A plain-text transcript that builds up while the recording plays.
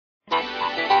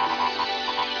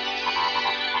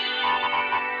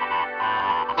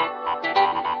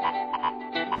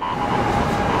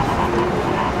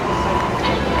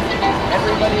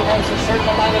has a certain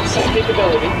amount of psychic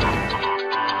ability.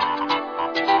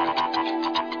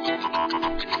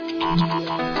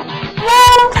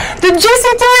 The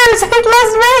Juicy Tours hit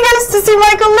Las Vegas to see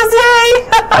Michael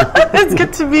Losier. It's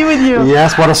good to be with you.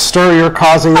 Yes, what a stir you're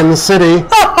causing in the city.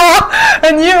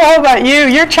 And you, all about you.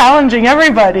 You're challenging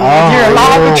everybody with your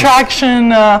law of attraction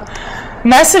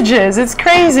messages. It's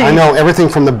crazy. I know everything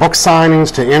from the book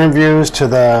signings to interviews to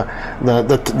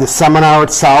the seminar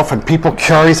itself, and people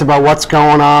curious about what's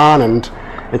going on, and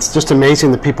it's just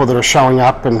amazing the people that are showing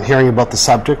up and hearing about the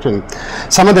subject. And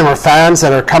some of them are fans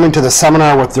that are coming to the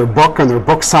seminar with their book and their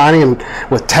book signing and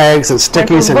with tags and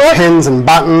stickies and pins and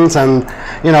buttons. And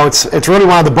you know, it's really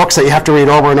one of the books that you have to read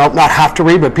over and over, not have to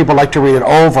read, but people like to read it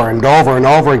over and over and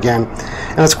over again.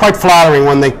 And it's quite flattering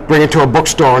when they bring it to a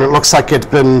bookstore and it looks like it's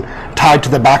been tied to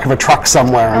the back of a truck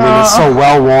somewhere. I mean, it's so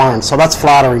well worn. So that's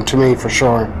flattering to me for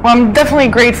sure. Well, I'm definitely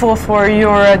grateful for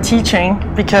your teaching,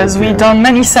 because we've done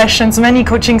many sessions, many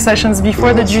coaching sessions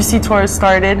before the Juicy Tour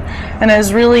started, and it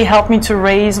has really helped me to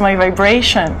raise my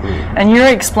vibration. And you're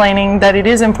explaining that it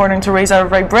is important to raise our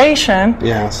vibration,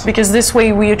 because this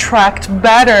way we attract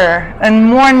better and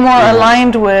more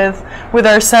aligned with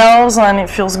ourselves, and it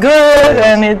feels good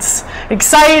and it's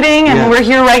exciting, and we're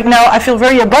here right now. I feel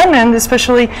very abundant,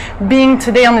 especially being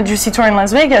today on the Juicy Tour in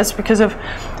Las Vegas, because of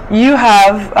you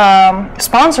have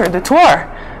sponsored the tour.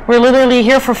 We're literally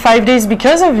here for 5 days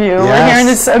because of you. We're here in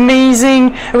this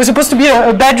amazing, it was supposed to be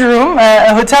a bedroom,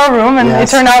 a hotel room, and it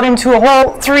turned out into a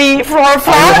whole 3-floor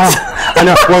flat. I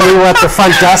know. When we were at the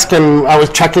front desk and I was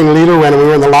checking Lilou and we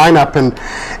were in the lineup,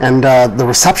 and the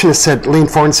receptionist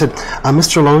leaned forward and said,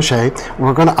 Mr. Losier,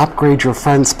 we're going to upgrade your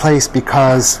friend's place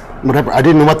because whatever. I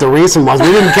didn't know what the reason was.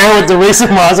 We didn't care what the reason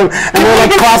was. And we were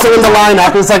like crossing in the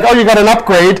lineup. It's like, oh, you got an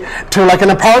upgrade to like an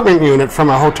apartment unit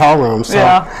from a hotel room. So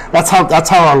that's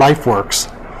how our life works.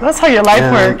 That's how your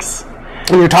life works.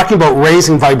 And you're talking about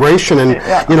raising vibration, and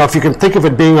you know, if you can think of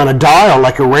it being on a dial,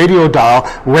 like a radio dial,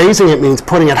 raising it means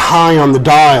putting it high on the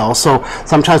dial. So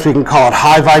sometimes we can call it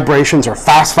high vibrations or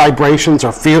fast vibrations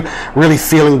or really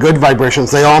feeling good vibrations.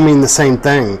 They all mean the same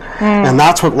thing, and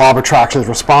that's what law of attraction is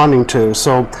responding to.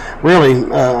 So really,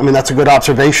 I mean, that's a good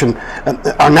observation.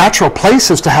 Our natural place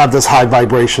is to have this high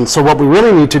vibration. So what we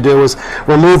really need to do is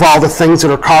remove all the things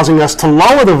that are causing us to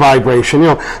lower the vibration. You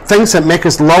know, things that make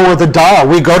us lower the dial.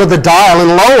 We go to the dial and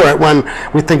lower it when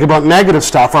we think about negative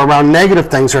stuff or around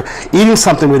negative things, or eating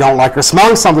something we don't like or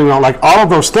smelling something we don't like. All of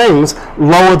those things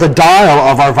lower the dial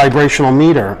of our vibrational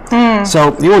meter.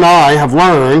 So you and I have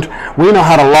learned we know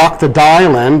how to lock the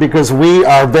dial in, because we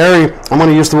are very, I'm going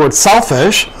to use the word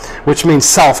selfish, which means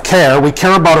self-care. We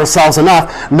care about ourselves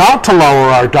enough not to lower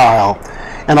our dial.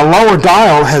 And a lower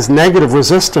dial has negative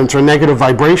resistance or negative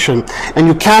vibration, and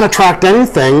you can't attract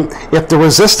anything if the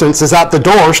resistance is at the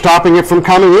door stopping it from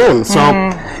coming in. So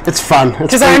it's fun.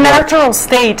 Because our natural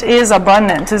state is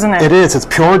abundant, isn't it? It is. It's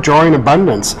pure joy and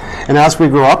abundance. And as we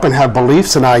grow up and have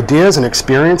beliefs and ideas and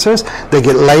experiences, they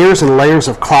get layers and layers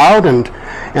of cloud, and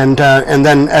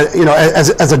then you know,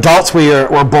 as adults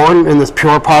we're born in this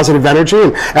pure positive energy,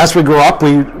 and as we grow up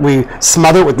we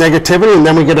smother it with negativity, and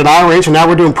then we get at our age, and now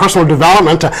we're doing personal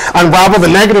development to unravel the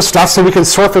negative stuff so we can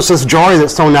surface this joy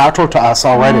that's so natural to us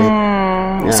already.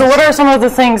 Yes. So what are some of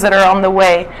the things that are on the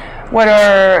way?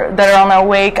 That are on our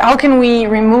way? How can we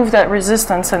remove that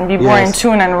resistance and be more in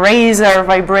tune and raise our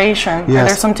vibration? Are there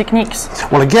some techniques?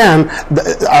 Well, again,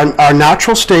 our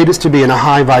natural state is to be in a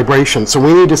high vibration. So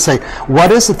we need to say,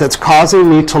 what is it that's causing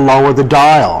me to lower the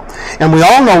dial? And we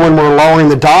all know when we're lowering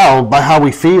the dial by how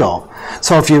we feel.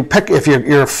 So if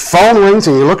your phone rings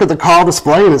and you look at the call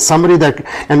display and it's somebody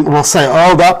and we'll say,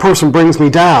 oh, that person brings me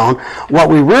down, what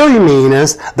we really mean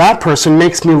is that person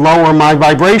makes me lower my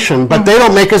vibration, but they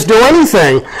don't make us do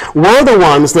anything. We're the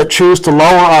ones that choose to lower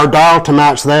our dial to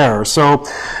match theirs. So,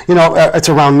 you know, it's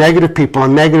around negative people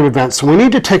and negative events. So we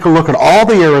need to take a look at all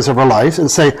the areas of our life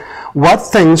and say, what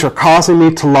things are causing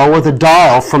me to lower the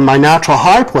dial from my natural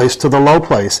high place to the low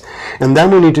place? And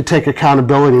then we need to take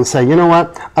accountability and say, you know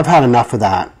what, I've had enough of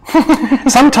that.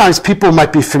 Sometimes people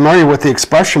might be familiar with the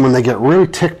expression when they get really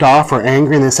ticked off or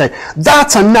angry and they say,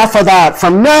 that's enough of that.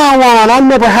 From now on, I'm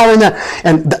never having that.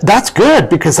 And that's good,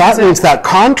 because that means that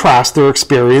contrast they're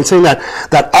experiencing,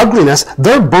 that ugliness,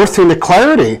 they're birthing the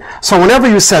clarity. So whenever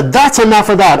you said, that's enough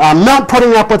of that, I'm not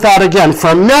putting up with that again.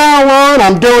 From now on,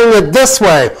 I'm doing it this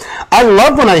way. I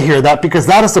love when I hear that, because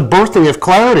that is the birthing of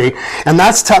clarity. And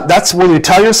that's when you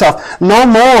tell yourself, no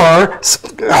more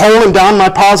holding down my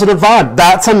positive vibe.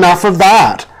 That's enough of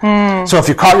that. So if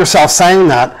you caught yourself saying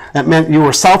that, it meant you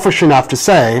were selfish enough to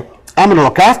say, I'm going to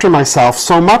look after myself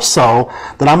so much so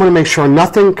that I'm going to make sure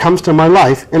nothing comes to my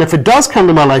life. And if it does come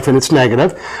to my life and it's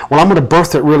negative, well, I'm going to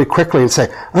birth it really quickly and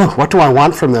say, oh, what do I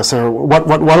want from this? Or what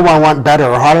do I want better?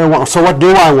 Or how do I want? So what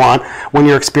do I want when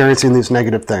you're experiencing these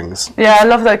negative things? Yeah, I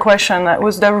love that question. That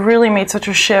really made such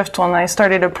a shift when I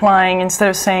started applying, instead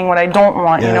of saying what I don't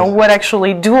want, you know, what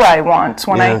actually do I want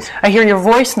when I hear your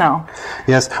voice now.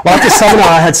 Yes. Well, at the seminar,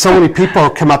 I had so many people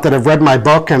come up that have read my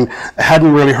book and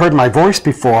hadn't really heard my voice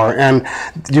before. And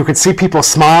you could see people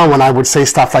smile when I would say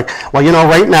stuff like, well, you know,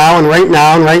 right now and right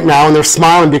now and right now, and they're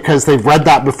smiling because they've read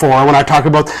that before. When I talk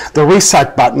about the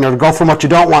reset button, or go from what you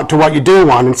don't want to what you do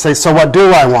want, and say, so what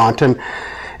do I want?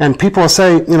 And people will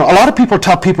say, you know, a lot of people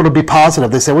tell people to be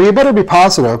positive. They say, well, you better be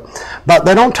positive, but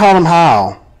they don't tell them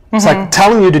how. It's like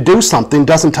telling you to do something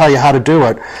doesn't tell you how to do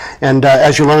it. And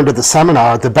as you learned at the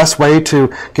seminar, the best way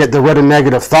to get rid of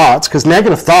negative thoughts, because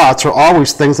negative thoughts are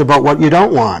always things about what you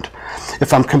don't want.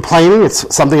 If I'm complaining,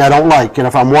 it's something I don't like. And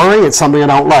if I'm worrying, it's something I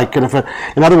don't like. And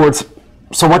in other words,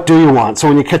 so what do you want? So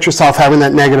when you catch yourself having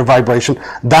that negative vibration,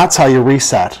 that's how you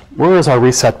reset. Where is our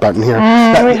reset button here?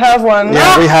 We have one.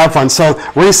 Yeah, we have one. So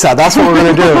reset, that's what we're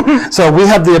going to do. So we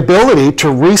have the ability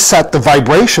to reset the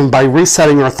vibration by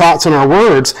resetting our thoughts and our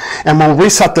words. And when we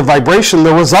reset the vibration,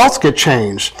 the results get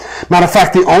changed. Matter of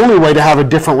fact, the only way to have a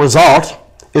different result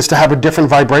is to have a different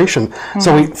vibration.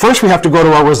 So first we have to go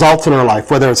to our results in our life,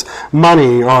 whether it's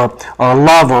money or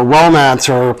love or romance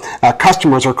or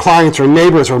customers or clients or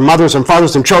neighbors or mothers and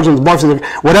fathers and children, boyfriends,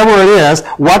 whatever it is,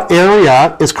 what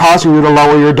area is causing you to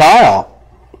lower your dial?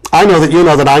 I know that you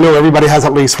know that I know everybody has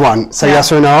at least one. Say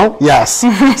yes or no? Yes. So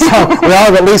we all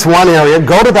have at least one area.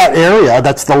 Go to that area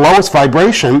that's the lowest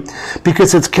vibration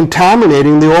because it's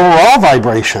contaminating the overall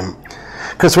vibration.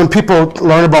 Because when people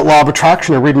learn about law of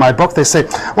attraction or read my book, they say,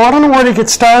 well, I don't know where to get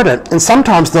started. And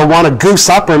sometimes they'll want to goose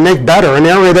up or make better an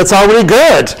area that's already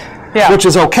good, which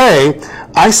is okay.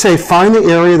 I say find the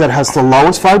area that has the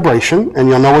lowest vibration, and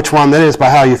you'll know which one that is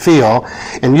by how you feel,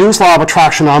 and use law of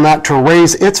attraction on that to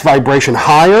raise its vibration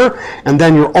higher, and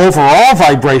then your overall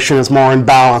vibration is more in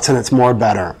balance and it's more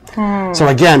better. So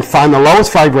again, find the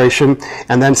lowest vibration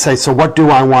and then say, so what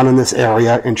do I want in this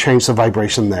area, and change the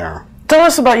vibration there. Tell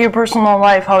us about your personal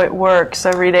life, how it works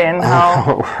every day, and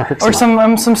how it works. Or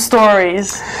some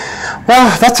stories.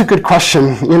 Well, that's a good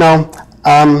question. You know,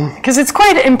 because it's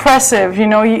quite impressive, you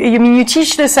know. You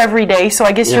teach this every day, so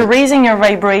I guess you're raising your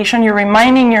vibration, you're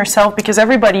reminding yourself, because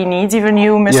everybody needs, even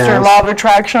you, Mr. Law of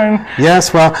Attraction.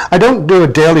 Yes, well, I don't do a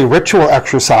daily ritual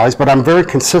exercise, but I'm very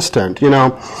consistent, you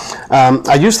know.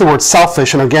 I use the word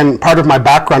selfish, and again, part of my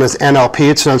background is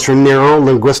NLP, it stands for Neuro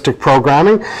Linguistic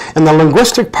Programming, and the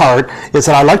linguistic part is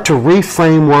that I like to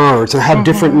reframe words and have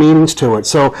different meanings to it.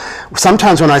 So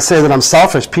sometimes when I say that I'm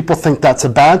selfish, people think that's a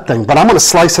bad thing, but I'm going to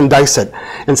slice and dice it.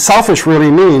 And selfish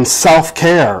really means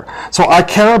self-care. So I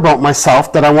care about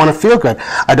myself, that I want to feel good.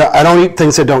 I don't eat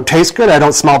things that don't taste good. I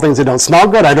don't smell things that don't smell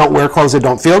good. I don't wear clothes that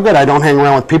don't feel good. I don't hang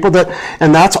around with people that,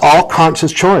 and that's all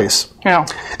conscious choice. Yeah.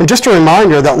 And just a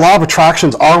reminder that law of attraction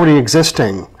is already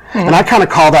existing. And I kind of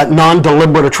call that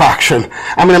non-deliberate attraction.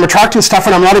 I mean, I'm attracting stuff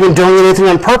and I'm not even doing anything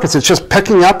on purpose. It's just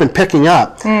picking up and picking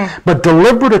up. But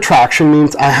deliberate attraction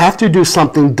means I have to do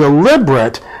something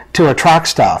deliberate to attract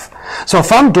stuff. So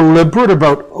if I'm deliberate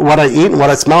about what I eat and what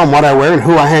I smell and what I wear and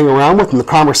who I hang around with and the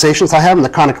conversations I have and the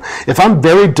kind of, if I'm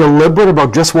very deliberate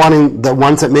about just wanting the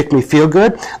ones that make me feel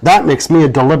good, that makes me a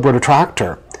deliberate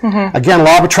attractor. Again,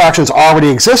 law of attraction is already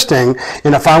existing,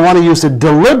 and if I want to use it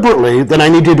deliberately, then I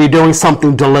need to be doing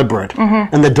something deliberate.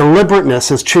 And the deliberateness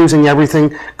is choosing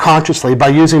everything consciously by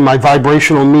using my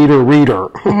vibrational meter reader.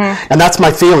 And that's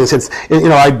my feelings. It's, you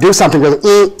know, I do something, goes,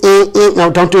 no,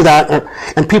 don't do that.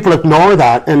 And people ignore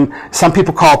that, and some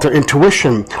people call it their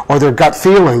intuition, or their gut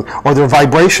feeling, or their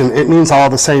vibration. It means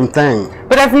all the same thing.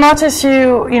 But I've noticed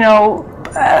you, you know,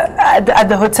 at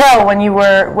the hotel when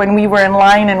we were in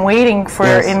line and waiting for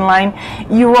in line,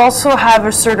 you also have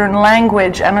a certain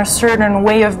language and a certain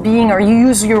way of being, or you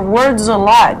use your words a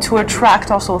lot to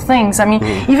attract also things. I mean,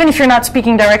 even if you're not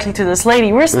speaking directly to this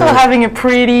lady, we're still having a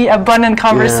pretty abundant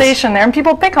conversation there, and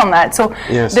people pick on that. So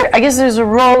there, I guess there's a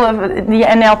role of the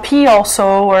NLP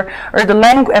also, or the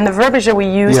language and the verbiage that we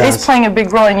use is playing a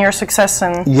big role in your success.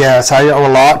 And yes, I owe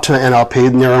a lot to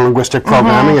NLP, Neuro Linguistic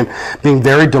Programming, and being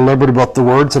very deliberate about the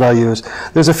words that I use.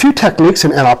 There's a few techniques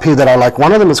in NLP that I like.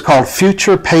 One of them is called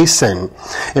future pacing.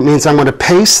 It means I'm going to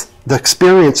pace the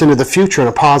experience into the future in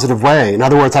a positive way. In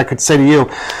other words, I could say to you,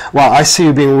 well, I see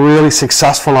you being really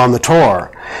successful on the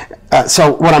tour.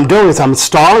 So what I'm doing is I'm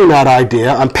stalling that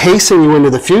idea, I'm pacing you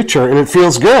into the future, and it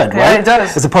feels good, right? Yeah, it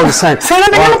does. As opposed to saying, say that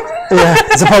again. Yeah,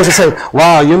 as opposed to saying,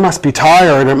 wow, you must be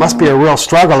tired, it must be a real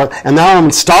struggle, and now I'm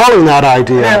installing that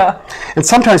idea. Yeah. And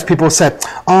sometimes people say,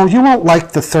 oh, you won't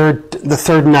like the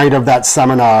third night of that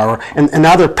seminar, and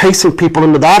now they're pacing people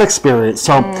into that experience.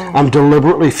 So I'm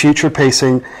deliberately future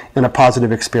pacing in a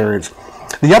positive experience.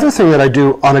 The other thing that I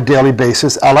do on a daily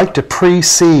basis, I like to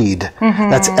precede.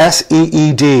 That's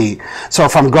S-E-E-D. So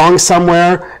if I'm going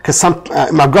somewhere,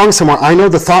 I'm going somewhere, I know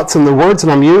the thoughts and the words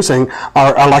that I'm using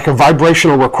are like a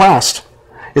vibrational request.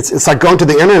 It's like going to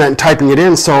the internet and typing it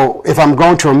in. So if I'm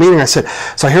going to a meeting, I said,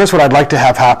 so here's what I'd like to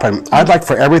have happen. I'd like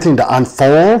for everything to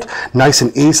unfold nice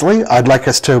and easily. I'd like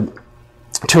us to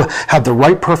have the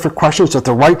right perfect questions at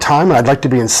the right time, and I'd like to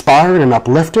be inspired and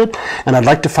uplifted, and I'd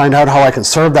like to find out how I can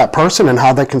serve that person and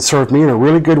how they can serve me in a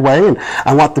really good way, and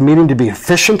I want the meeting to be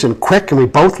efficient and quick, and we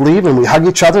both leave and we hug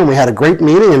each other and we had a great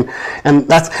meeting, and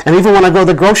even when I go to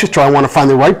the grocery store, I want to find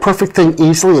the right perfect thing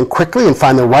easily and quickly and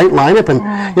find the right lineup,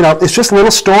 and you know, it's just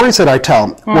little stories that I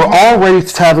tell. We're already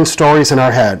having stories in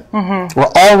our head.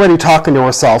 We're already talking to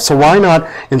ourselves, so why not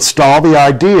install the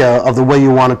idea of the way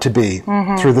you want it to be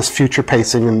through this future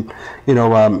pacing and, you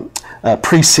know,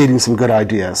 preceding some good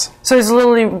ideas. So it's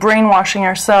literally brainwashing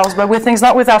ourselves, but with things,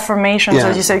 not with affirmations,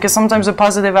 as you say, because sometimes a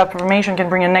positive affirmation can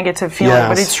bring a negative feeling,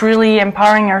 but it's really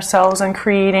empowering ourselves and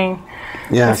creating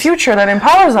a future that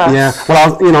empowers us. Yeah,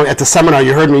 well, you know, at the seminar,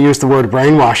 you heard me use the word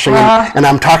brainwashing, and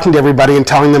I'm talking to everybody and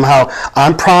telling them how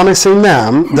I'm promising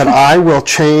them that I will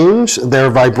change their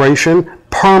vibration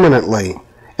permanently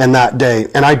in that day,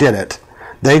 and I did it.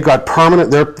 They got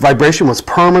their vibration was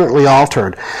permanently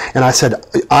altered. And I said,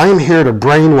 I'm here to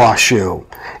brainwash you.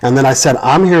 And then I said,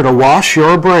 I'm here to wash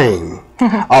your brain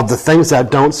of the things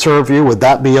that don't serve you. Would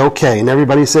that be okay? And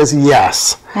everybody says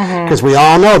yes. Because we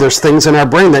all know there's things in our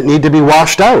brain that need to be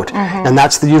washed out. And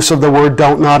that's the use of the word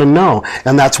don't, not, and no.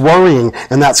 And that's worrying,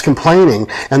 and that's complaining,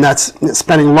 and that's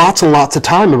spending lots and lots of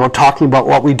time about talking about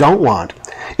what we don't want.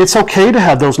 It's okay to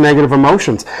have those negative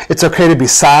emotions. It's okay to be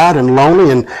sad and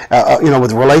lonely and, you know,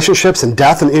 with relationships and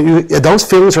death. And those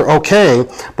feelings are okay,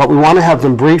 but we want to have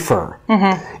them briefer.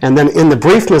 And then in the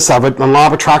briefness of it, the law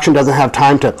of attraction doesn't have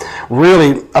time to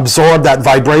really absorb that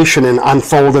vibration and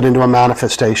unfold it into a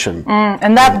manifestation.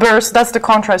 And that burst, that's the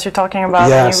contrast you're talking about.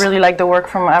 And you really like the work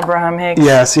from Abraham Hicks.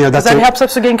 Yes, you know, that helps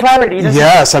us to gain clarity, doesn't it?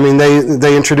 Yes, I mean,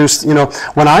 they introduced, you know,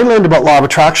 when I learned about law of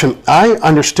attraction, I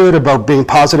understood about being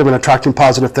positive and attracting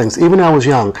positive things. Even when I was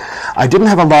young, I didn't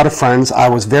have a lot of friends. I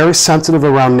was very sensitive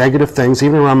around negative things,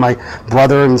 even around my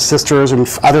brother and sisters and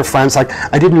other friends. Like,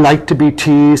 I didn't like to be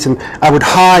teased, and I would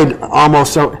hide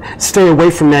almost, stay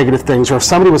away from negative things, or if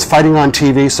somebody was fighting on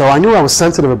TV, so I knew I was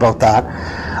sensitive about that.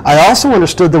 I also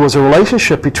understood there was a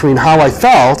relationship between how I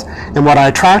felt and what I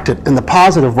attracted in the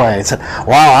positive way. I said,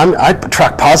 wow, I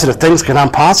attract positive things because I'm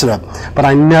positive. But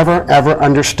I never, ever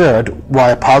understood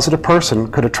why a positive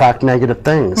person could attract negative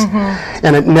things.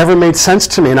 And it never made sense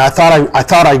to me. And I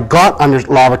thought I got under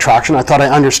law of attraction. I thought I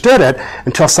understood it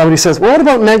until somebody says, well, what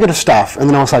about negative stuff? And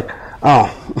then I was like, oh,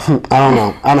 I don't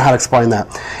know. I don't know how to explain that.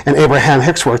 In Abraham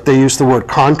Hicks' work, they used the word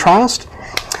contrast.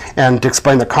 And to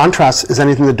explain the contrast is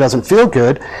anything that doesn't feel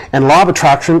good, and law of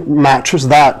attraction matches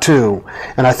that too.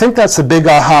 And I think that's the big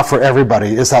aha for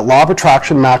everybody, is that law of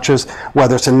attraction matches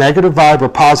whether it's a negative vibe or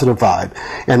positive vibe.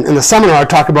 And in the seminar I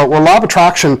talk about, well, law of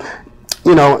attraction,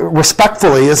 you know,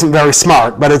 respectfully isn't very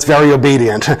smart, but it's very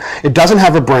obedient. It doesn't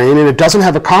have a brain, and it doesn't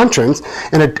have a conscience,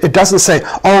 and it doesn't say,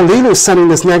 oh, Lilou's sending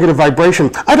this negative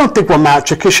vibration. I don't think we'll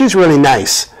match it because she's really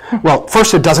nice. Well,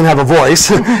 first, it doesn't have a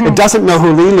voice. It doesn't know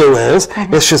who Lilou is.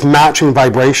 It's just matching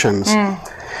vibrations.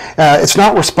 It's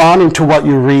not responding to what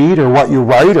you read or what you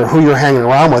write or who you're hanging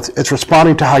around with. It's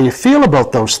responding to how you feel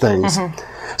about those things.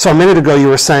 So a minute ago you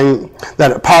were saying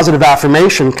that a positive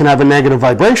affirmation can have a negative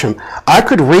vibration. I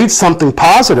could read something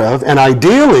positive, and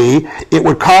ideally it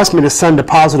would cause me to send a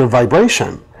positive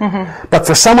vibration. But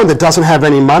for someone that doesn't have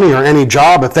any money or any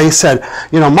job, if they said,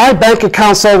 you know, my bank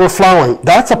account's overflowing,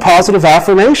 that's a positive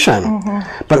affirmation.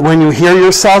 But when you hear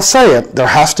yourself say it, there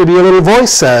has to be a little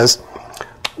voice says,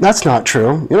 that's not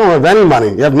true. You don't have any money.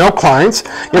 You have no clients.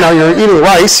 You know, you're eating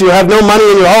rice. You have no money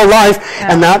in your whole life.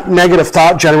 And that negative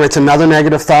thought generates another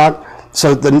negative thought.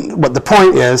 So what the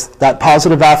point is, that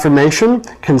positive affirmation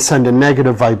can send a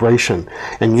negative vibration.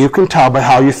 And you can tell by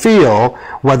how you feel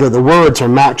whether the words are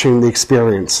matching the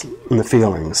experience and the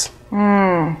feelings.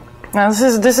 Now,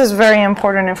 this is very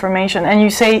important information. And you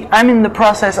say, I'm in the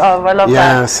process of, I love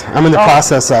that. Yes, I'm in the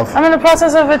process of. I'm in the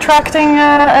process of attracting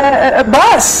a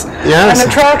bus. Yes. And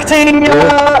attracting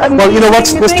well, you know,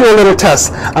 let's do a little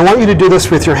test. I want you to do this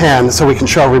with your hand so we can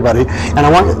show everybody. And I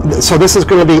want, so this is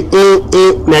going to be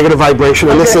negative vibration,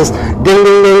 and this is ding,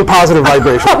 ding, ding, positive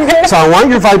vibration. Okay. So I want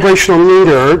your vibrational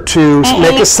meter to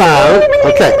make a sound.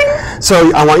 Okay.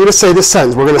 So I want you to say this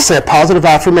sentence. We're going to say a positive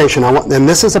affirmation. And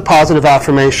this is a positive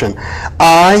affirmation.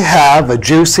 I have a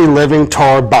juicy living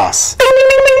tour bus.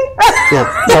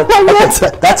 Yeah. So,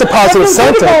 okay, that's a positive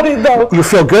sentence. You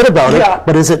feel good about it,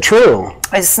 but is it true?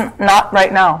 It's not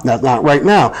right now. Not right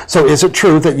now. So is it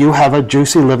true that you have a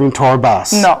juicy living tour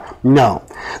bus? No. No.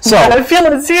 So but I feel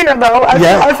it's here though.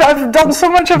 I've done so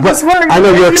much of this work. I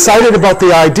know you're excited about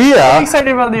the idea. I'm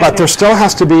excited about the idea. But there still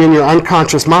has to be in your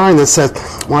unconscious mind that says,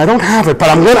 well, I don't have it, but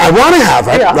I want to have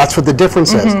it. Yeah. That's what the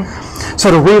difference is.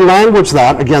 So to re-language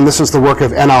that, again, this is the work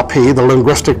of NLP, the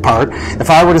linguistic part. If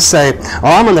I were to say,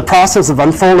 well, I'm in the process of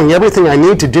unfolding everything I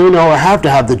need to do, know, or have to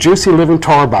have the juicy living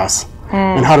tour bus.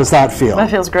 And how does that feel? That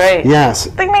feels great. Yes.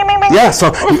 Ding, ding, ding, ding. Yeah,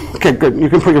 so, okay, good. You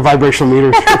can put your vibrational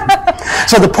meter.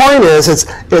 So the point is,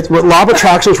 law of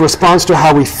attraction responds to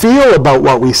how we feel about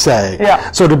what we say.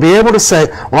 Yeah. So to be able to say,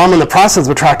 well, I'm in the process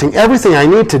of attracting everything I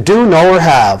need to do, know, or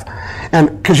have.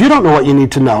 And because you don't know what you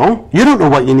need to know, you don't know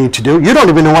what you need to do, you don't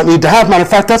even know what you need to have. Matter of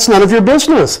fact, that's none of your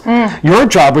business. Your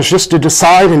job is just to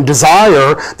decide and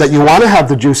desire that you want to have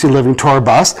the juicy living tour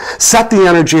bus, set the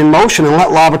energy in motion, and let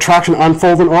law of attraction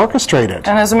unfold and orchestrate it.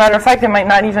 And as a matter of fact, it might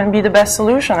not even be the best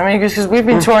solution. I mean, because we've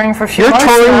been touring for a few months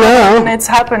touring now, and it's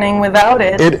happening without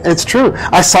it. It's true.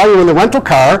 I saw you in the rental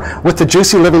car with the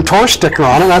juicy living tour sticker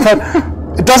on it, and I thought,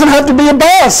 it doesn't have to be a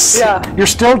bus. Yeah. You're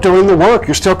still doing the work.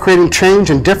 You're still creating change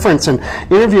and difference and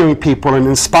interviewing people and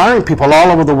inspiring people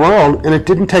all over the world, and it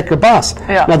didn't take a bus.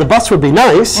 Yeah. Now, the bus would be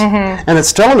nice, and it's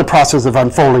still in the process of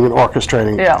unfolding and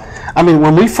orchestrating. Yeah. I mean,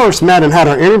 when we first met and had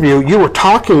our interview, you were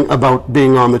talking about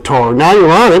being on the tour. Now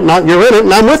you're on it, you're in it,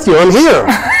 and I'm with you. I'm here.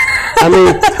 I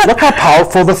mean, look how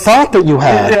powerful the thought that you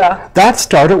had. Yeah. That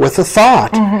started with a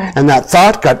thought. And that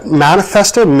thought got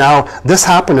manifested, and now this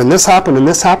happened, and this happened, and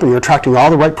this happened. You're attracting all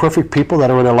the right, perfect people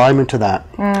that are in alignment to that.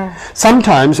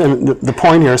 Sometimes, and the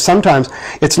point here is sometimes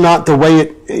it's not the way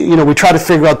it, you know, we try to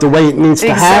figure out the way it needs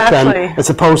to happen, as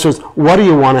opposed to what do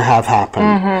you want to have happen?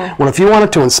 Well, if you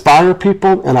wanted to inspire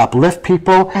people and uplift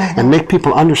people and make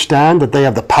people understand that they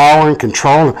have the power and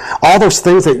control and all those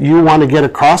things that you want to get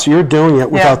across, you're doing it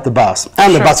without the bus.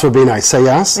 And the bus would be nice. Say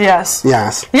yes? Yes.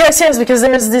 Yes. Yes, yes, because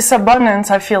there's this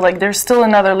abundance. I feel like there's still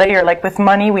another layer. Like with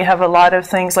money, we have a lot of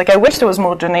things. Like I wish there was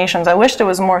more donations. I wish there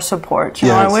was more support. You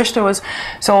know, I wish there was.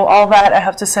 So all that, I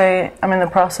have to say, I'm in the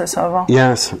process of.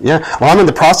 Yes. Yeah. Well, I'm in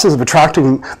the process of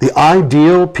attracting the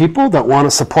ideal people that want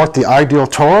to support the ideal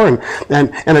tour,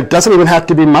 and it doesn't even have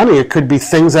to be money. It could be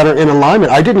things that are in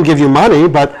alignment. I didn't give you money,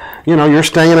 but you know, you're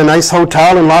staying in a nice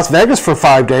hotel in Las Vegas for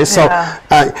 5 days. So,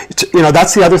 you know,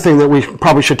 that's the other thing that we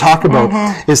probably should talk about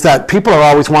is that people are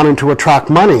always wanting to attract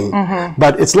money,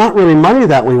 but it's not really money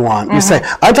that we want. You say,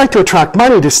 I'd like to attract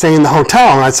money to stay in the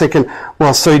hotel. And I was thinking,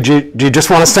 well, so do you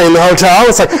just want to stay in the hotel?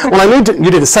 It's like, well, I need to,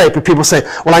 you didn't say it, but people say,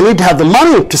 well, I need to have the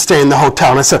money to stay in the hotel.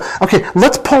 And I said, okay,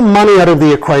 let's pull money out of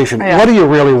the equation. What do you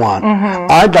really want?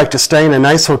 I'd like to stay in a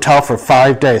nice hotel for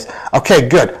 5 days. Okay,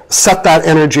 good. Set that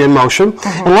energy in motion.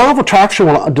 And law of attraction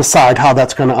will decide how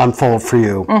that's going to unfold for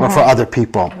you or for other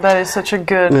people. That is such a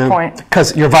good point.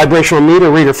 Because your vibrational meter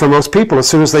reader, for most people, as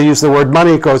soon as they use the word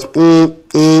money, it goes,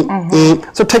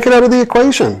 So take it out of the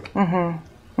equation.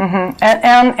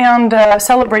 And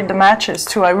celebrate the matches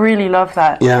too. I really love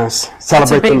that. Yes,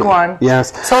 celebrate. That's a big one.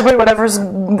 Yes, celebrate whatever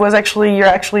was actually you're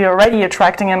actually already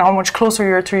attracting, and how much closer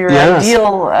you're to your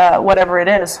ideal, whatever it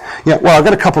is. Yeah. Well, I've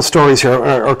got a couple stories here,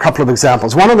 or a couple of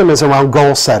examples. One of them is around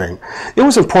goal setting. It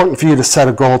was important for you to set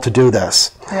a goal to do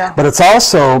this. Yeah. But it's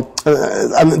also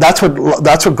I mean, that's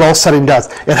what goal setting does.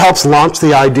 It helps launch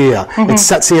the idea. It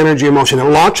sets the energy in motion. It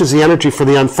launches the energy for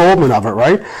the unfoldment of it,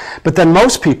 right? But then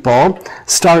most people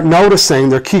start noticing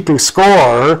they're keeping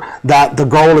score that the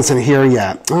goal isn't here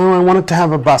yet. Oh, I wanted to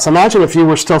have a bus. Imagine if you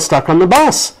were still stuck on the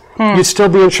bus. You'd still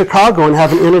be in Chicago and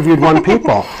haven't interviewed one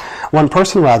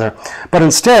person rather. But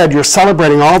instead, you're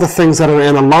celebrating all the things that are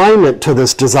in alignment to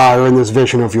this desire and this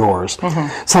vision of yours.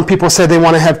 Some people say they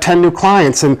want to have 10 new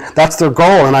clients, and that's their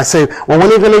goal. And I say, well, when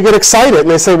are you going to get excited? And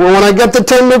they say, well, when I get the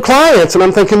 10 new clients. And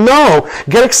I'm thinking, no,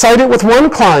 get excited with one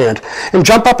client and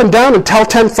jump up and down and tell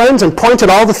 10 friends and point at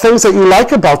all the things that you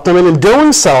like about them. And in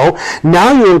doing so,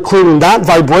 now you're including that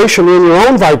vibration in your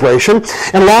own vibration.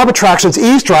 And law of attraction's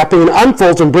eavesdropping and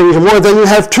unfolds and brings more. Then you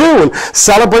have two, and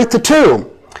celebrate the two.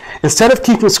 Instead of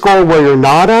keeping score where you're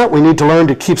not at, we need to learn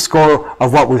to keep score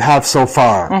of what we have so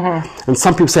far. And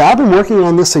some people say, I've been working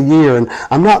on this a year and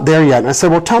I'm not there yet. And I say,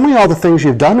 well, tell me all the things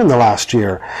you've done in the last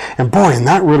year. And boy, and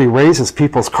that really raises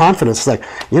people's confidence. It's like,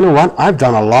 you know what, I've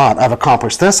done a lot. I've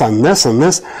accomplished this and this and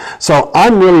this. So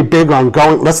I'm really big on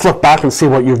going, let's look back and see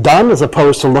what you've done as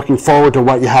opposed to looking forward to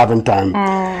what you haven't done.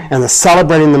 And the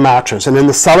celebrating the matches. And in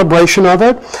the celebration of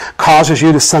it causes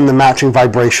you to send the matching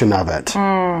vibration of it.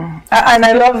 And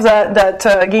I love that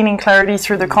gaining clarity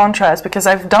through the contrast, because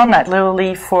I've done that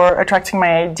literally for attracting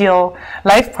my ideal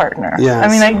life partner. Yes. I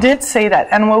mean, I did say that,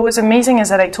 and what was amazing is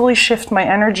that I totally shift my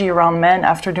energy around men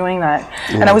after doing that.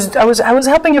 And I was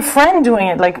helping a friend doing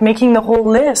it, like making the whole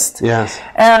list. Yes.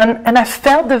 And I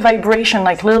felt the vibration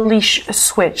like literally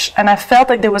switch, and I felt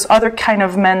like there was other kind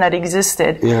of men that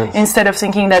existed, instead of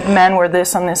thinking that men were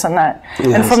this and this and that.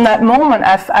 And from that moment,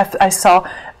 I saw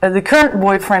the current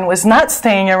boyfriend was not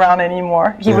staying around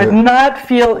anymore. He would not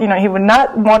feel, he would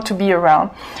not want to be around.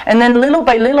 And then little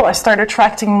by little, I started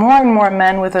attracting more and more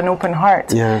men with an open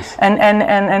heart.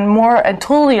 And more, and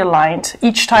totally aligned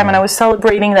each time. And I was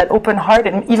celebrating that open heart,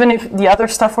 and even if the other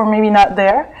stuff were maybe not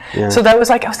there. So that was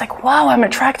like, I was like, wow, I'm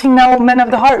attracting now men of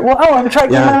the heart. Wow, I'm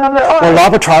attracting men of the heart. Well, law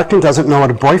of attracting doesn't know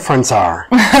what boyfriends are.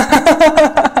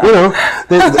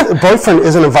 The boyfriend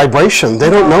isn't a vibration. They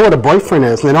don't know what a boyfriend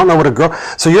is, and they don't know what a girl.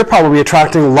 So you're probably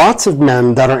attracting lots of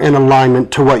men that are in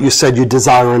alignment to what you said you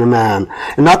desire in a man.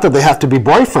 And not that they have to be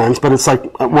boyfriends, but it's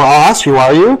like, well, I'll ask you,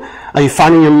 are you? Are you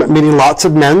finding you're meeting lots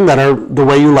of men that are the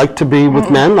way you like to be with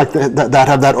men, like that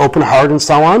have that open heart and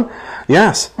so on?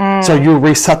 Yes. So you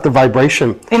reset the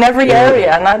vibration. In every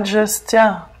area, not just,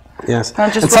 Yes,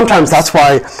 and sometimes that's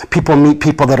why people meet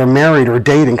people that are married or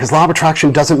dating, because law of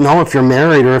attraction doesn't know if you're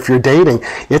married or if you're dating.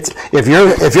 It's if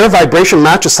your vibration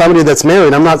matches somebody that's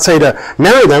married. I'm not saying to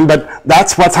marry them, but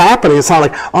that's what's happening. It's not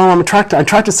like, oh, I'm attracted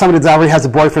to somebody that already has a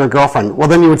boyfriend or girlfriend. Well,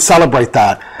 then you would celebrate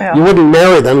that. You wouldn't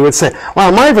marry them. You would say,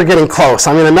 well, am I ever getting close?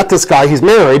 I mean, I met this guy. He's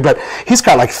married, but he's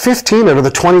got like 15 out of the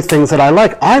 20 things that I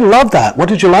like. I love that. What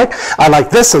did you like? I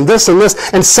like this and this and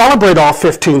this, and celebrate all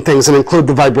 15 things and include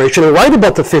the vibration and write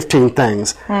about the 15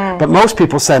 things. But most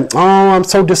people say, oh, I'm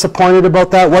so disappointed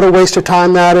about that. What a waste of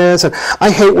time that is. And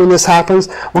I hate when this happens.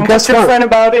 Well, guess what? Friend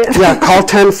about it. Call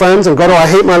 10 friends and go to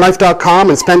IHateMyLife.com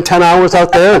and spend 10 hours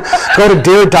out there and go to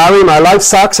Dear Diary, My Life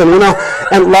Sucks. And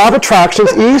and law of attraction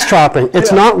is eavesdropping.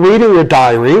 It's not reading your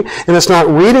diary, and it's not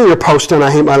reading your post on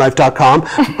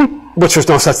IHateMyLife.com. Which there's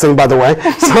no such thing, by the way.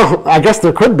 So I guess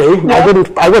there could be. I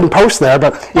wouldn't post there,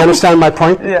 but you understand my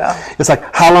point? It's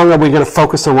like, how long are we going to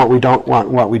focus on what we don't want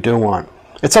and what we do want?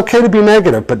 It's okay to be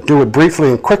negative, but do it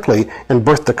briefly and quickly and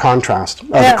birth the contrast,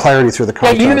 the clarity through the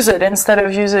contrast. Use it instead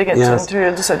of using it to your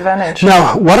disadvantage.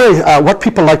 Now, what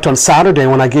people liked on Saturday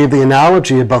when I gave the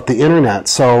analogy about the internet,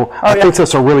 so I think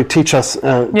this will really teach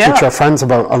our friends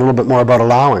about a little bit more about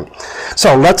allowing.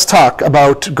 So let's talk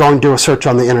about going to do a search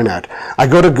on the internet. I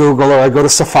go to Google or I go to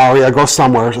Safari, I go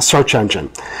somewhere, a search engine.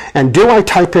 And do I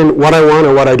type in what I want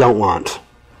or what I don't want?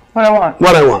 What I want.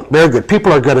 What I want. Very good.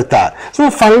 People are good at that. Isn't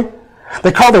that funny?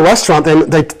 They call the restaurant,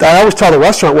 I always tell the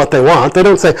restaurant what they want. They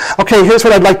don't say, okay, here's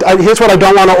what here's what I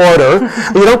don't want to order.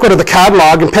 You don't go to the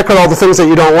catalog and pick out all the things that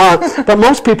you don't want. But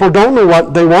most people don't know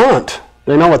what they want.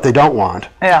 They know what they don't want.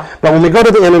 But when we go to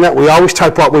the internet, we always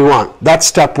type what we want. That's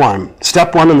step one.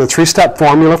 Step one in the 3-step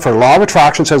formula for law of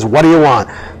attraction says, what do you want?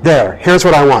 There, here's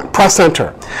what I want. Press enter.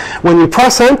 When you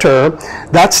press enter,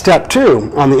 that's step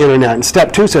 2 on the internet. And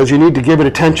step 2 says you need to give it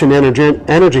attention,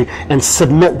 energy, and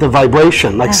submit the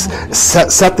vibration, like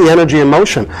set the energy in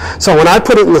motion. So when I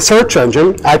put it in the search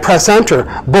engine, I press enter.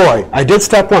 Boy, I did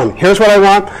step 1. Here's what I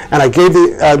want, and I gave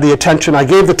the attention. I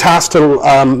gave the task to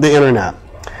the internet.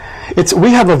 We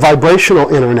have a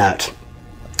vibrational internet.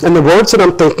 And the words that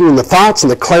I'm thinking and the thoughts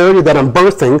and the clarity that I'm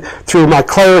birthing through my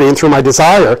clarity and through my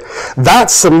desire,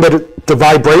 that's submitted to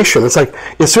vibration. It's like,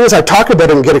 as soon as I talk about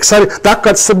it and get excited, that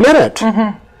got submitted.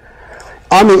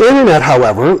 On the internet,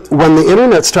 however, when the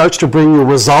internet starts to bring you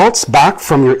results back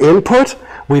from your input,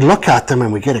 we look at them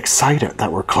and we get excited that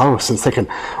we're close and thinking,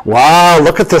 wow,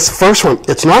 look at this first one.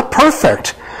 It's not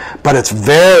perfect, but it's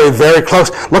very, very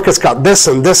close. Look, it's got this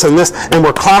and this and this, and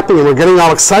we're clapping and we're getting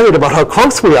all excited about how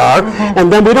close we are,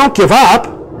 and then we don't give up.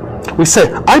 We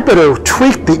say, I better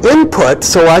tweak the input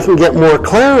so I can get more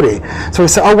clarity. So we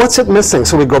say, oh, what's it missing?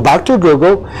 So we go back to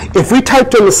Google. If we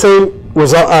typed in the same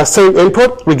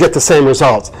input, we get the same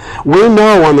results. We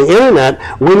know on the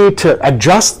internet we need to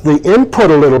adjust the input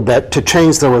a little bit to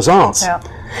change the results.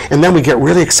 And then we get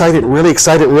really excited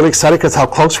because how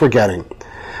close we're getting.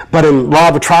 But in law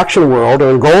of attraction world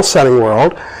or in goal setting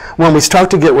world, when we start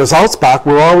to get results back,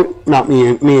 we're all, not me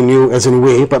and you as in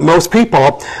we, but most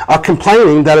people are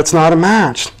complaining that it's not a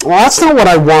match. Well, that's not what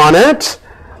I wanted.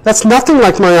 That's nothing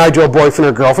like my ideal boyfriend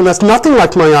or girlfriend. That's nothing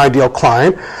like my ideal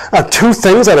client. 2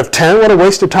 things out of 10, what a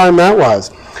waste of time that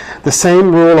was. The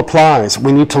same rule applies.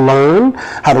 We need to learn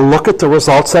how to look at the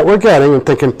results that we're getting and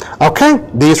thinking, okay,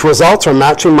 these results are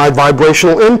matching my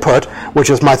vibrational input, which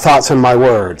is my thoughts and my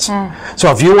words.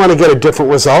 So if you want to get a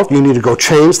different result, you need to go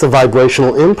change the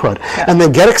vibrational input. And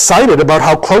then get excited about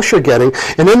how close you're getting.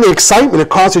 And in the excitement, it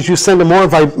causes you to send more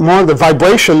of the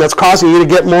vibration that's causing you to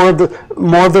get more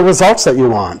of the results that you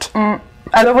want.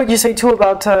 I love what you say too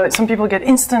about some people get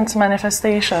instant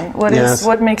manifestation.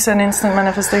 What makes an instant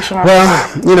manifestation?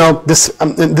 Well, you know, this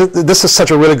is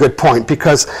such a really good point,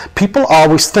 because people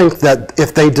always think that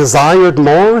if they desired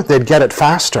more, they'd get it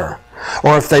faster.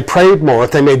 Or if they prayed more, if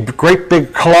they made great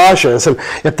big collages, and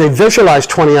if they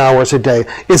visualized 20 hours a day,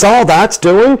 is all that's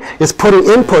doing is putting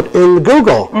input in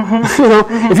Google. You know,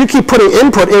 if you keep putting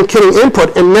input in, getting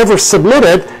input, and never submit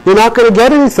it, you're not going to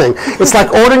get anything. It's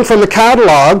like ordering from the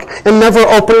catalog and never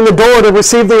opening the door to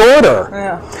receive the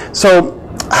order. So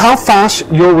how fast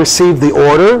you'll receive the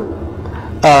order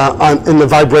in the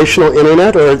vibrational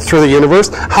internet or through the universe,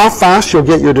 how fast you'll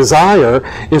get your desire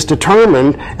is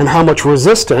determined in how much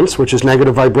resistance, which is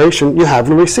negative vibration, you have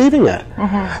in receiving it.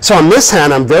 So on this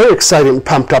hand, I'm very excited and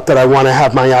pumped up that I want to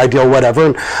have my ideal whatever,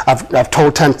 and I've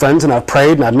told 10 friends, and I've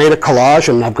prayed, and I've made a collage,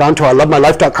 and I've gone to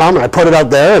ilovemylife.com, and I put it out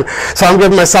there, and so I'm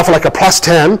giving myself like a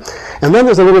 +10, and then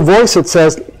there's a little voice that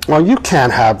says, well, you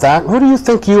can't have that. Who do you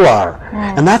think you are?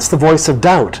 And that's the voice of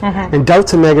doubt. And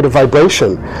doubt's a negative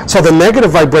vibration. So the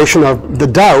negative vibration of the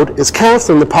doubt is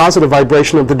canceling the positive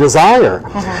vibration of the desire.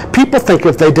 People think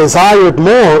if they desired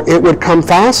more, it would come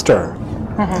faster.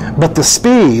 But the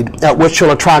speed at which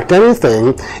you'll attract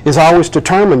anything is always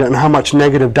determined on how much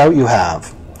negative doubt you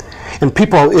have. And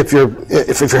people, if you're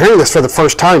hearing this for the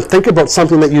first time, think about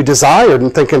something that you desired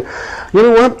and thinking, you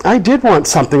know what, I did want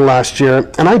something last year,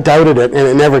 and I doubted it, and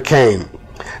it never came.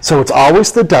 So it's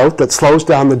always the doubt that slows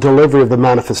down the delivery of the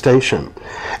manifestation.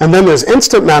 And then there's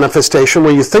instant manifestation,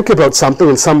 where you think about something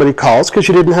and somebody calls because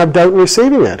you didn't have doubt in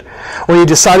receiving it. Or you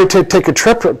decided to take a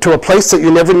trip to a place that you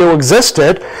never knew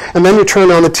existed, and then you turn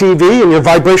on the TV and your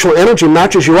vibrational energy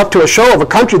matches you up to a show of a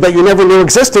country that you never knew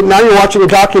existed. Now you're watching a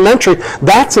documentary.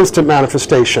 That's instant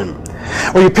manifestation.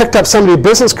 Or you picked up somebody's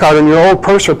business card in your old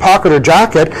purse or pocket or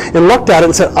jacket and looked at it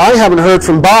and said, I haven't heard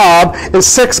from Bob in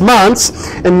 6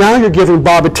 months, and now you're giving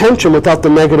Bob attention without the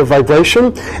negative vibration.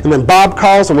 And then Bob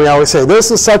calls, and we always say, this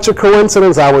is such a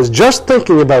coincidence, I was just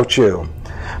thinking about you.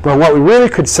 But what we really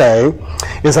could say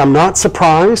is, I'm not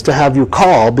surprised to have you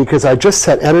call, because I just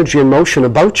set energy in motion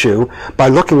about you by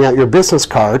looking at your business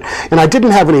card, and I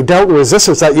didn't have any doubt and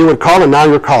resistance that you would call, and now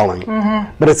you're calling.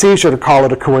 But it's easier to call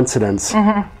it a coincidence.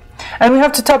 And we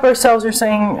have to tap ourselves, you're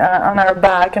saying, on our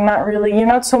back, and not really, you're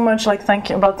not so much like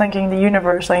thanking the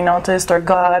universe, I noticed, or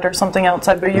God, or something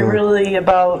outside, but you're really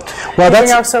about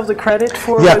giving ourselves the credit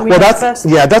for what we manifest.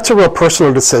 That's a real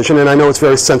personal decision, and I know it's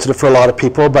very sensitive for a lot of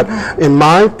people, but in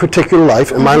my particular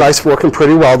life, and my life's working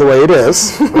pretty well the way it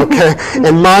is, okay,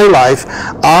 in my life,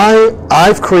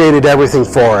 I've created everything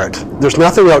for it. There's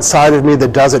nothing outside of me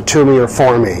that does it to me or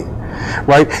for me.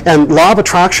 Right? And law of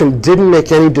attraction didn't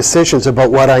make any decisions about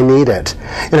what I needed.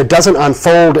 And it doesn't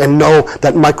unfold and know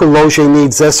that Michael Losier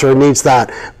needs this or needs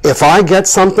that. If I get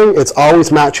something, it's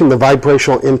always matching the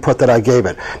vibrational input that I gave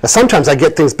it. Now, sometimes I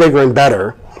get things bigger and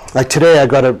better. Like today, I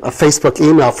got a Facebook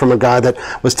email from a guy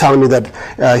that was telling me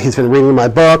that he's been reading my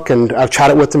book, and I've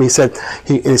chatted with him. He said,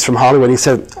 he's from Hollywood. He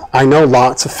said, I know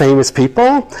lots of famous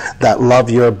people that love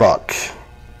your book.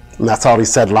 And that's all he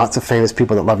said, lots of famous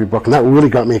people that love your book. And that really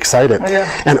got me excited.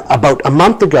 And about a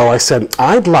month ago, I said,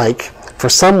 I'd like for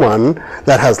someone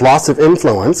that has lots of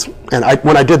influence, and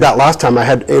when I did that last time, I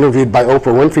had interviewed by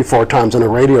Oprah Winfrey 4 times on a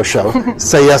radio show.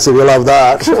 Say yes if you love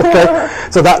that.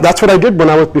 Okay? So that's what I did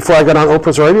before I got on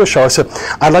Oprah's radio show. I said,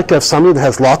 I'd like to have somebody that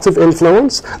has lots of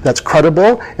influence, that's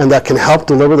credible, and that can help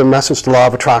deliver the message to law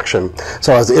of attraction.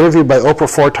 So I was interviewed by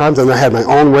Oprah 4 times, and I had my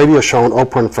own radio show on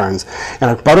Oprah and Friends.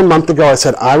 And about a month ago, I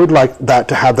said, I would like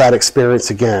to have that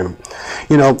experience again.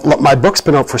 You know, my book's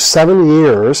been out for 7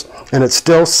 years, and it's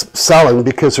still selling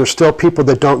because there's still people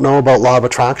that don't know about law of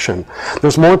attraction.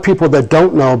 There's more people that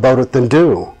don't know about it than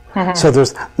do. So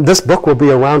this book will be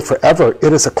around forever.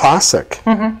 It is a classic.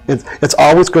 It's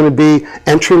always going to be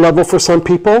entry level for some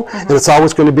people, and it's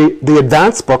always going to be the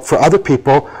advanced book for other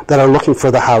people that are looking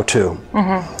for the how-to.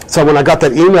 So when I got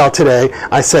that email today,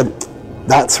 I said,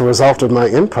 that's a result of my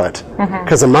input.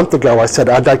 Because a month ago I said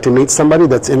I'd like to meet somebody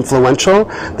that's influential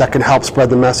that can help spread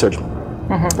the message.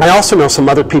 I also know some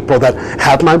other people that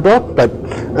have my book, but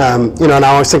you know, and I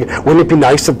always think, wouldn't it be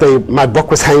nice if my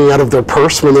book was hanging out of their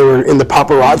purse when they were in the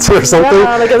paparazzi or something?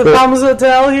 Yeah, like at the Palms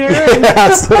Hotel here.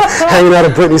 Yes, hanging out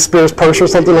of Britney Spears' purse or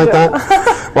something like that.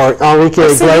 Or Enrique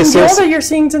Iglesias. Celine Dion that you're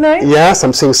seeing tonight? Yes,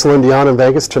 I'm seeing Celine Dion in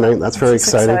Vegas tonight. That's very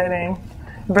exciting.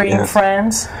 Bringing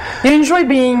friends. You enjoy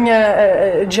being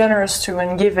generous too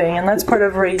and giving, and that's part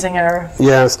of raising our...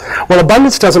 Yes. Well,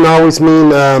 abundance doesn't always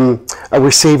mean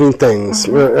receiving things.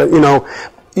 You know,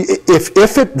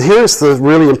 here's the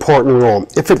really important rule.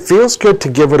 If it feels good to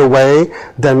give it away,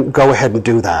 then go ahead and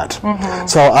do that.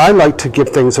 So I like to give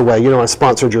things away. You know, I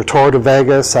sponsored your tour to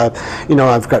Vegas. You know,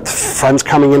 I've got friends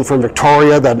coming in from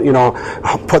Victoria that, you know,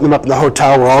 putting them up in the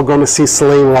hotel. We're all going to see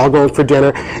Celine. We're all going for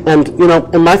dinner. And, you know,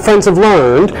 and my friends have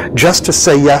learned just to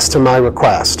say yes to my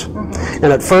request. And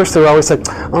at first they're always like,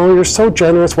 oh, you're so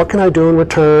generous. What can I do in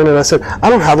return? And I said, I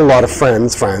don't have a lot of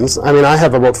friends. I mean, I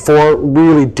have about 4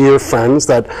 really dear friends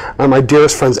that are my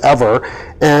dearest friends ever,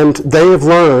 and they have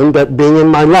learned that being in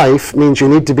my life means you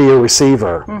need to be a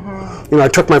receiver. You know, I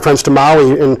took my friends to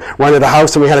Maui and rented a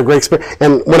house, and we had a great experience.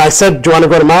 And when I said, do you want to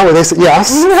go to Maui? They said,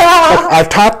 yes. I've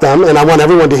taught them, and I want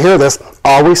everyone to hear this,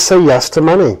 always say yes to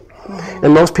money.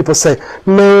 And most people say,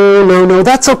 no,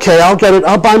 that's okay, I'll get it,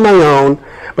 I'll buy my own.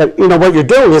 But you know what you're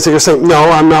doing is that you're saying, no,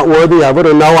 I'm not worthy of it,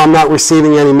 or no, I'm not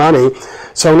receiving any money.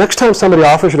 So next time somebody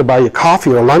offers you to buy you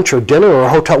coffee or lunch or dinner or a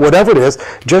hotel, whatever it is,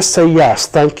 just say yes,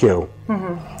 thank you.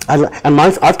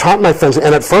 I've taught my friends,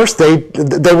 and at first they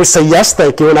would say yes,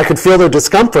 thank you, and I could feel their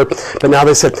discomfort, but now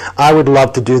they said, I would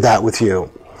love to do that with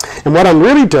you. And what I'm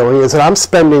really doing is that I'm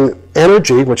spending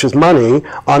energy, which is money,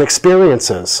 on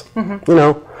experiences. You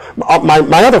know,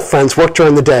 my other friends work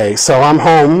during the day, so I'm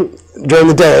home during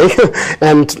the day,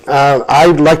 and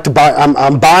I'd like to buy,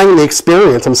 I'm buying the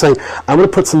experience. I'm saying, I'm going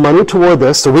to put some money toward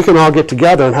this so we can all get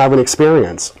together and have an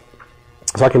experience.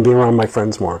 So I can be around my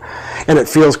friends more. And it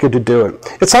feels good to do it.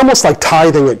 It's almost like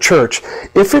tithing at church.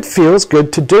 If it feels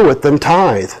good to do it, then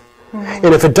tithe.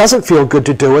 And if it doesn't feel good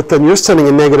to do it, then you're sending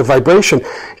a negative vibration.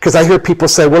 Because I hear people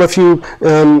say, well, if you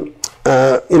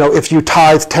you know, if you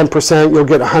tithe 10%, you'll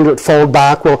get 100-fold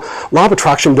back. Well, law of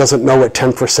attraction doesn't know what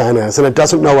 10% is, and it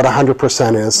doesn't know what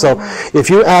 100% is. So if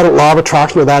you add a law of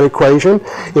attraction to that equation,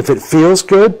 if it feels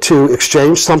good to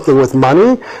exchange something with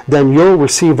money, then you'll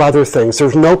receive other things.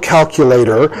 There's no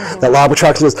calculator that law of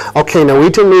attraction says, okay, now we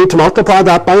need to multiply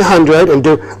that by 100 and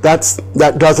do,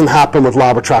 that doesn't happen with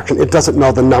law of attraction. It doesn't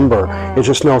know the number. It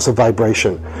just knows the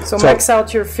vibration. So max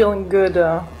out your feeling good.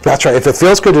 That's right. If it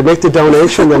feels good to make the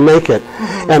donation, then make it.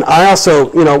 And I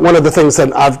also, you know, one of the things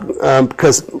that I've,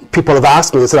 because people have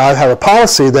asked me, is that I have a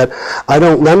policy that I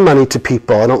don't lend money to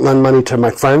people. I don't lend money to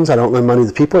my friends. I don't lend money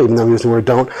to people, even though I'm using the word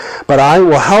don't. But I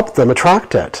will help them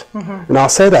attract it. And I'll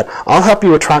say that. I'll help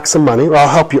you attract some money, or I'll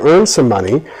help you earn some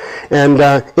money. And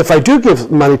if I do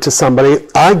give money to somebody,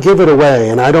 I give it away.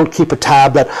 And I don't keep a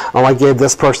tab that, oh, I gave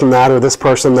this person that or this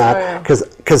person that.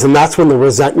 Because then that's when the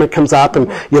resentment comes up,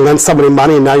 and you lend somebody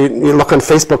money, and now you look on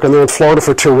Facebook and they're in Florida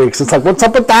for 2 weeks. It's like, what's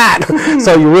up with that?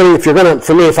 So you really, if you're going to,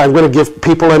 for me, if I'm going to give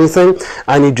people anything,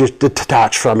 I need you to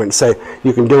detach from it and say,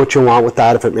 you can do what you want with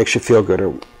that if it makes you feel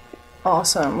good.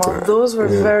 Awesome. Well, those were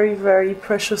very, very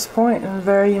precious points and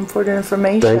very important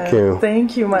information. Thank you.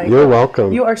 Thank you, Michael. You're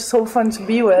welcome. You are so fun to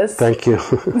be with. Thank you.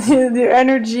 Your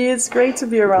energy, it's great to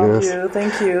be around you.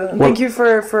 Thank you. And thank you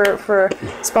for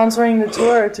sponsoring the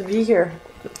tour to be here.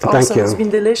 Awesome. Thank you. It's been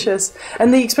delicious.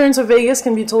 And the experience of Vegas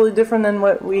can be totally different than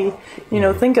what we,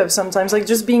 think of sometimes. Like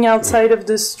just being outside of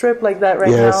this strip like that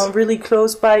right now, really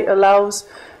close by, allows,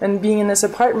 and being in this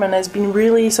apartment has been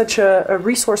really such a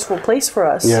resourceful place for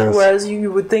us. Whereas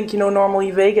you would think,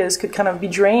 normally Vegas could kind of be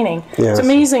draining. It's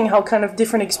amazing how kind of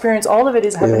different experience, all of it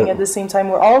is happening at the same time.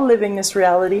 We're all living this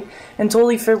reality and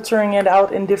totally filtering it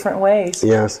out in different ways.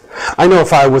 Yes. I know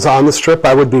if I was on the strip,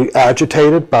 I would be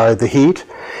agitated by the heat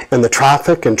and the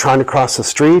traffic and trying to cross the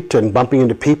street and bumping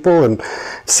into people and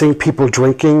seeing people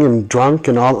drinking and drunk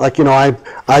and all. Like, I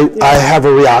have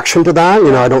a reaction to that.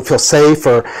 I don't feel safe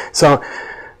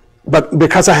But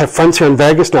because I have friends here in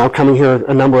Vegas now, coming here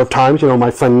a number of times,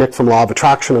 my friend Nick from Law of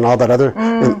Attraction and all that other,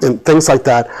 and things like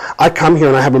that, I come here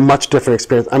and I have a much different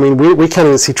experience. I mean, we can't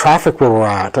even see traffic where we're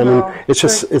at. I mean,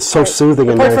 it's so soothing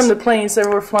and nice. Apart from the planes that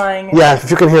we're flying. Yeah, if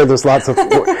you can hear, there's lots of,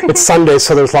 it's Sunday,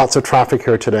 so there's lots of traffic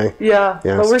here today. Yeah,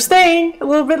 but we're staying a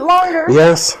little bit longer.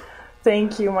 Yes.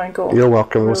 Thank you, Michael. You're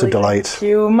welcome. It was a Really, delight. thank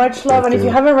you. Much love. Thank And if you.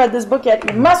 you haven't read this book yet,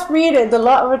 you must read it. The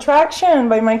Law of Attraction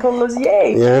by Michael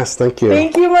Losier. Yes, thank you.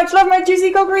 Thank you. Much love, my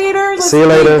juicy co-creators. Let's See you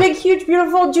later. create big, huge,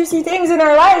 beautiful, juicy things in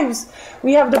our lives.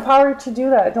 We have the power to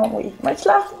do that, don't we? Much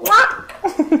love.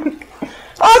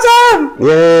 Awesome!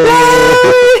 Yay!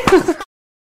 Yay!